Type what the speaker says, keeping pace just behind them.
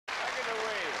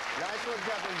with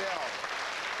Captain Bill.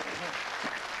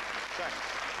 Thanks.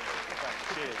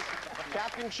 Cheers.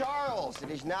 Captain Charles, it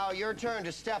is now your turn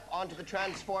to step onto the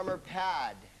Transformer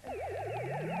pad.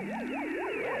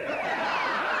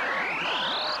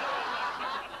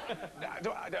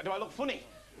 Do I look funny?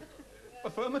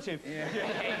 Affirmative. Yeah.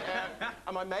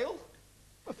 Am I male?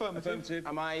 Affirmative.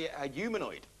 Am I a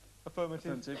humanoid?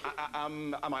 Affirmative.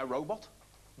 Am I a robot?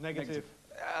 Negative.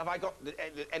 Have I got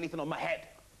anything on my head?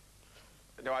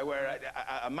 Do I wear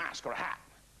a mask or a hat?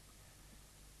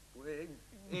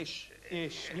 Ish,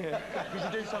 yeah. Because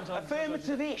you do sometimes.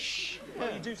 Affirmative-ish.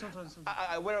 Well, you do sometimes.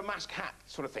 I wear a mask hat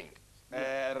sort of thing.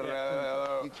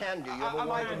 You can do. You have a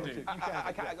wide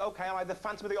Okay, am I the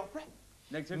Phantom of the Opera?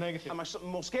 Negative. Am I something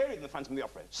more scary than the Phantom of the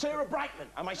Opera? Sarah Brightman.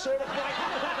 Am I Sarah Brightman?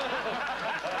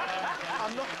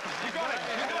 I'm not. You got it.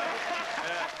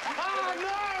 Oh,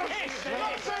 no!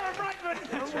 Not Sarah Brightman!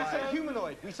 We say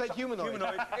humanoid. We say humanoid.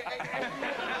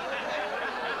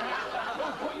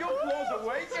 Don't put your claws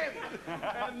away,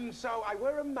 Tim. So I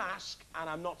wear a mask and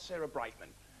I'm not Sarah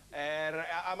Brightman.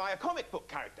 Am I a comic book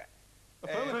character?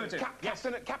 Affirmative.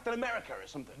 Captain America or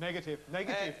something? Negative.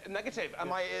 Negative.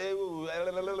 Am I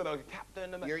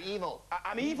Captain America? You're evil.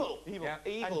 I'm evil. Evil. Yeah.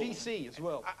 And DC as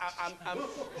well.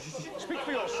 Speak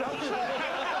for yourself.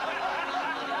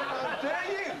 How dare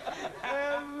you?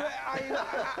 Am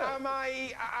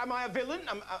I a villain?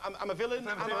 I'm a villain.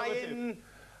 Am I in?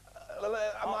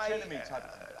 Enemy type.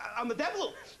 I'm the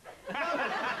devil.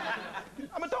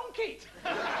 I'm a donkey.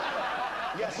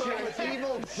 Yes, you're an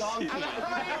evil donkey. Am I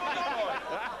evil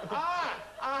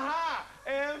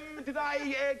donkey? Did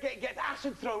I get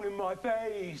acid thrown in my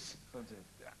face?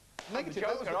 Negative.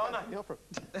 I'm the Joker, aren't I?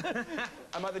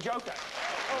 Am I the Joker?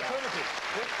 Affirmative.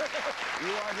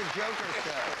 You are the Joker,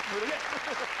 sir.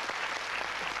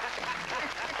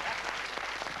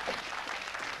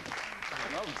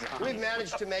 We've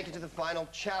managed to make it to the final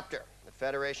chapter. The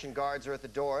Federation guards are at the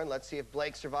door, and let's see if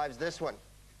Blake survives this one.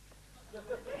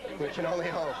 We can only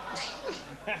hope.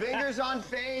 Fingers on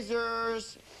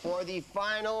phasers for the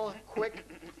final quick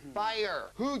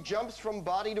fire. Who jumps from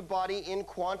body to body in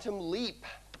Quantum Leap?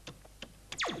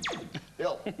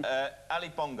 Bill. Ali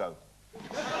Bongo.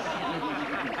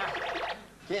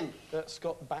 Kim.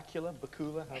 Scott Bakula,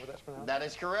 however that's pronounced. That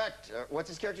is correct. What's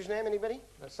his character's name, anybody?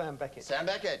 Sam Beckett. Sam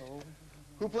Beckett. Oh.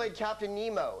 Who played Captain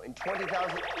Nemo in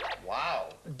 20,000... Wow.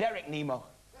 Derek Nemo.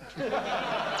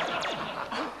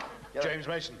 James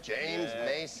Mason. James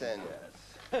Mason.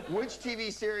 Yes. Which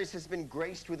TV series has been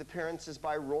graced with appearances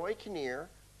by Roy Kinnear,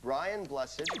 Brian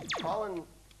Blessed, Colin...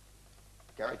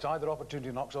 Gary? It's either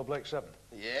Opportunity Knocks or Blake 7.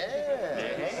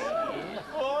 Yes.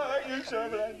 Oh, I hate you,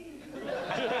 Sherman.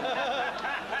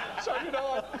 So did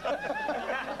I.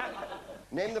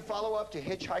 Name the follow-up to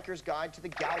Hitchhiker's Guide to the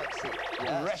Galaxy.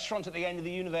 Yes. Restaurant at the end of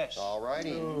the universe. All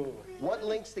righty. What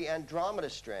links the Andromeda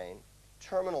Strain,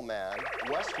 Terminal Man,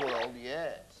 Westworld,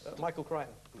 yes. Michael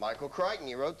Crichton. Michael Crichton,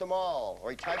 he wrote them all,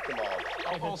 or he typed them all.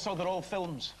 Also, they're all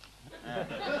films.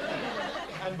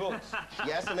 And books.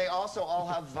 Yes, and they also all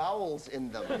have vowels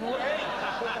in them.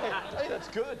 Hey, that's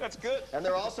good. That's good. And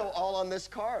they're also all on this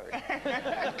card.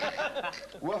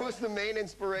 What was the main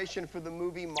inspiration for the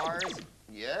movie Mars?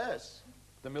 Yes.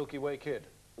 The Milky Way Kid.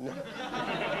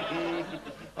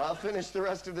 I'll finish the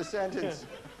rest of the sentence.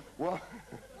 Well,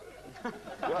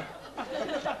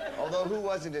 although who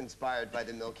wasn't inspired by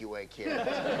the Milky Way Kid?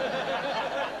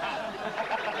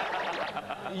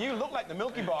 You look like the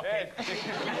Milky Bar Kid.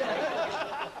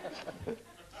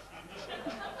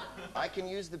 I can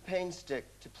use the pain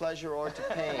stick to pleasure or to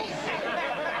pain.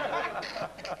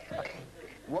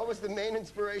 What was the main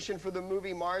inspiration for the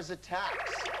movie Mars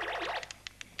Attacks?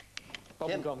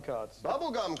 Bubblegum cards.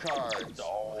 Bubblegum cards.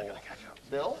 Oh.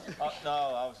 Bill? No,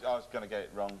 I was going to get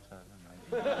it wrong. So,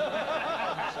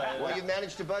 Well, you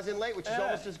managed to buzz in late, which is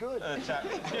almost as good. chat.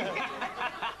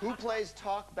 Who plays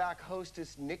talkback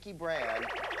hostess Nikki Brand?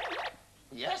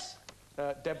 Yes?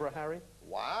 Deborah Harry.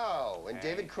 Wow. In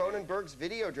David Cronenberg's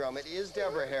Videodrome, it is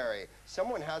Deborah Harry.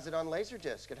 Someone has it on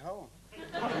Laserdisc at home.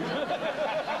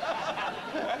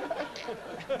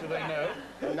 Do they know?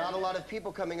 Not a lot of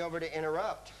people coming over to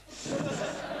interrupt.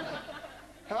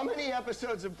 How many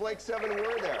episodes of Blake 7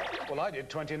 were there? Well, I did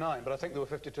 29, but I think there were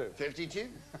 52. 52?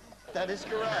 That is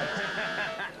correct.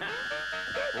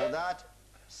 Well, that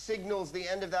signals the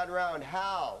end of that round.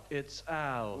 Hal? It's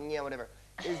Al. Yeah, whatever.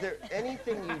 Is there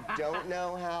anything you don't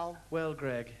know, Hal? Well,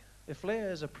 Greg, if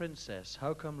Leia is a princess,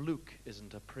 how come Luke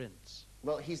isn't a prince?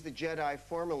 Well, he's the Jedi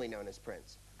formerly known as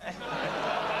Prince.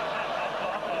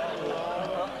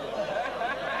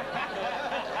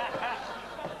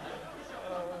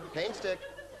 Pain stick.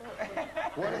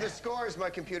 What are the scores, my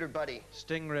computer buddy?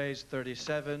 Stingrays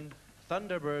 37,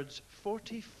 Thunderbirds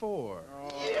 44. Well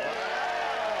done,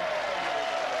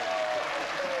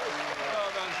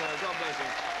 sir. God bless you.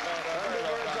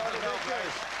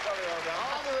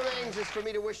 All that remains is for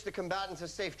me to wish the combatants a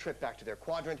safe trip back to their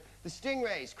quadrant. The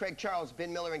Stingrays, Craig Charles,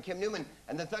 Ben Miller, and Kim Newman,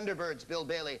 and the Thunderbirds, Bill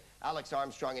Bailey, Alex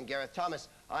Armstrong, and Gareth Thomas.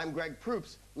 I'm Greg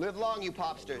Proops. Live long, you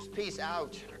popsters. Peace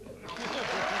out.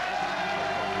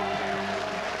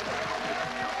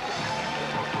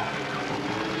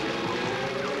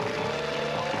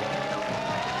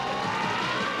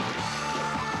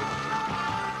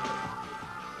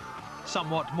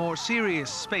 Somewhat more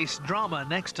serious space drama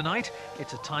next tonight.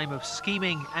 It's a time of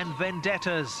scheming and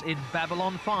vendettas in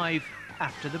Babylon 5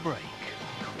 after the break.